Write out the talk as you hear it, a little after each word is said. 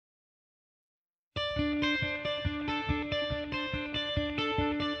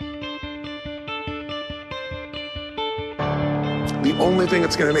only thing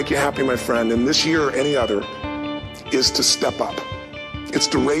that's going to make you happy, my friend, in this year or any other, is to step up. It's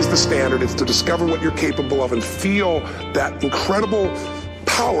to raise the standard. It's to discover what you're capable of and feel that incredible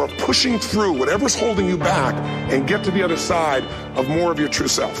power of pushing through whatever's holding you back and get to the other side of more of your true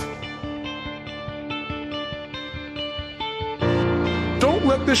self. Don't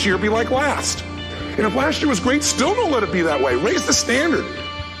let this year be like last. And if last year was great, still don't let it be that way. Raise the standard.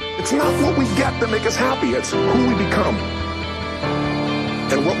 It's not what we get that makes us happy. It's who we become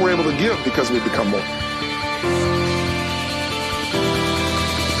and what we're able to give because we become more.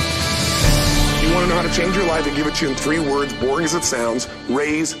 You want to know how to change your life? I give it to you in 3 words, boring as it sounds: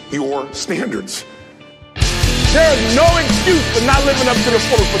 raise your standards. There is no excuse for not living up to the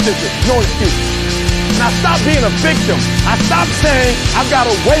full potential. No excuse. And I stopped being a victim. I stopped saying I've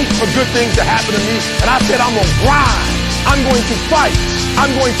got to wait for good things to happen to me. And I said I'm going to grind. I'm going to fight.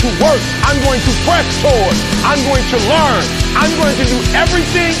 I'm going to work. I'm going to press forward. I'm going to learn. I'm going to do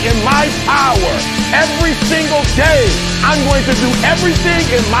everything in my power. Every single day, I'm going to do everything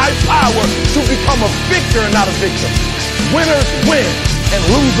in my power to become a victor and not a victim. Winners win and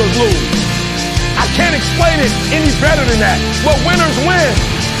losers lose. I can't explain it any better than that. But winners win.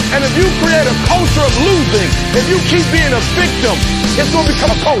 And if you create a culture of losing, if you keep being a victim, it's going to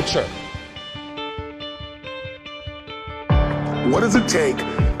become a culture. What does it take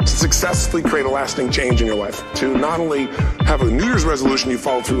to successfully create a lasting change in your life? To not only have a New Year's resolution you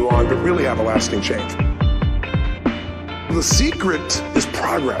follow through on, but really have a lasting change. The secret is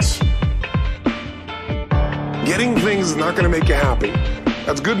progress. Getting things is not going to make you happy.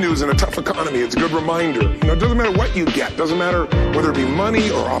 That's good news in a tough economy. It's a good reminder. You know, it doesn't matter what you get. It doesn't matter whether it be money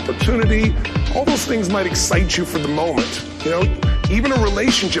or opportunity. All those things might excite you for the moment. You know, even a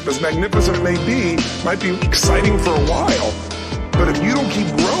relationship, as magnificent as it may be, might be exciting for a while. But if you don't keep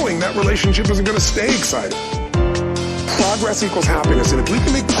growing, that relationship isn't going to stay exciting. Progress equals happiness. And if we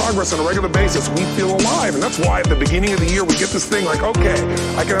can make progress on a regular basis, we feel alive. And that's why at the beginning of the year, we get this thing like, okay,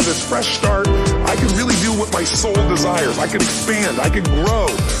 I can have this fresh start. I can really do what my soul desires. I can expand. I can grow.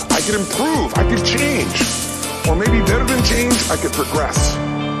 I can improve. I can change. Or maybe better than change, I could progress.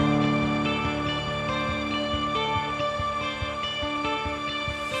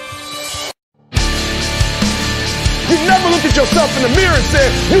 You never look at yourself in the mirror and say,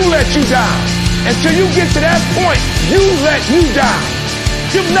 you let you down. Until you get to that point, you let you down.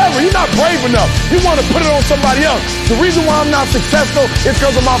 You're not brave enough. You want to put it on somebody else. The reason why I'm not successful is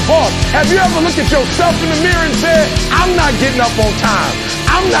because of my boss. Have you ever looked at yourself in the mirror and said, I'm not getting up on time.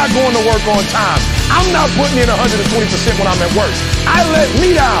 I'm not going to work on time. I'm not putting in 120% when I'm at work. I let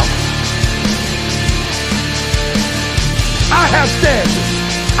me down. I have standards.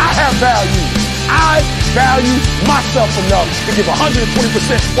 I have values. I value myself enough to give 120%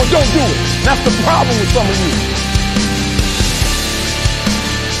 or don't do it. That's the problem with some of you.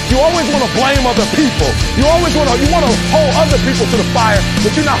 You always want to blame other people. You always want to hold other people to the fire,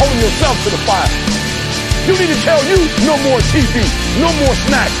 but you're not holding yourself to the fire. You need to tell you no more TV, no more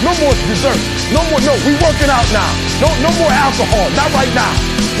snacks, no more desserts, no, we working out now. No more alcohol, not right now.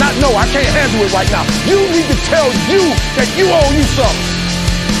 No, I can't handle it right now. You need to tell you that you owe you something.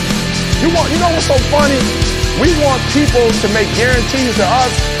 You know what's so funny? We want people to make guarantees to us,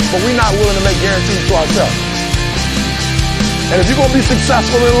 but we're not willing to make guarantees to ourselves. And if you're going to be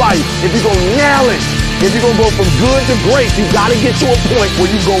successful in life, if you're going to nail it, if you're going to go from good to great, you got to get to a point where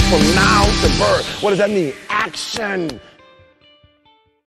you go from now to birth. What does that mean? Action.